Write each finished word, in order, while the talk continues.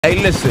Hey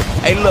listen,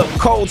 hey look,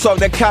 Cole talk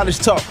that college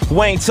talk,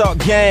 Wayne talk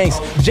gangs,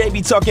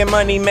 JB talking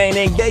money, man,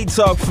 and Gay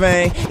talk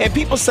fame. And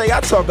people say I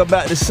talk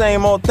about the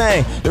same old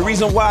thing. The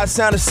reason why I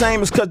sound the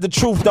same is cause the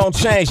truth don't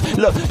change.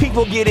 Look,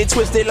 people get it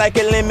twisted like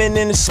a lemon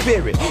in the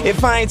spirit.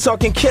 If I ain't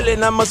talking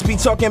killing, I must be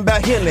talking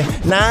about healing.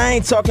 Now I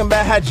ain't talking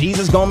about how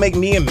Jesus gon' make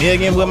me $1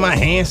 million with my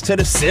hands to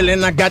the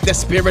ceiling. I got that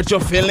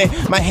spiritual feeling,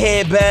 my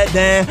head bowed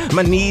down,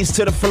 my knees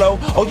to the floor.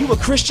 Oh, you a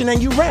Christian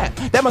and you rap,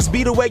 that must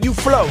be the way you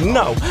flow.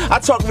 No, I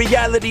talk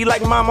reality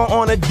like mama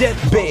on a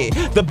deathbed.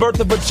 The birth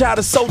of a child,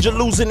 a soldier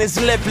losing his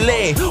left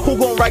leg. Who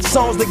gon' write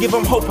songs that give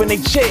them hope in their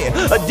chair?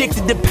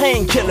 Addicted to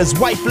painkillers,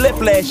 wife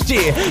left last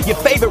year. Your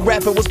favorite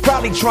rapper was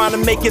probably trying to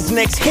make his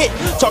next hit.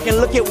 Talking,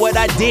 look at what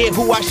I did,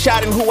 who I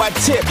shot and who I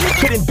tipped.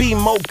 Couldn't be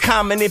more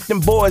common if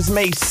them boys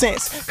made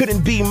sense.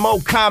 Couldn't be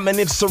more common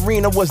if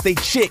Serena was they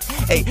chick.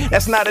 Hey,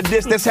 that's not a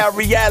diss, that's how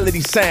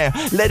reality sound.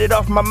 Let it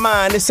off my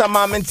mind, it's how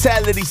my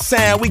mentality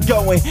sound. We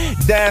going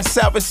down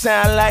south, it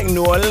sound like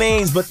New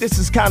Orleans, but this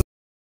is kind of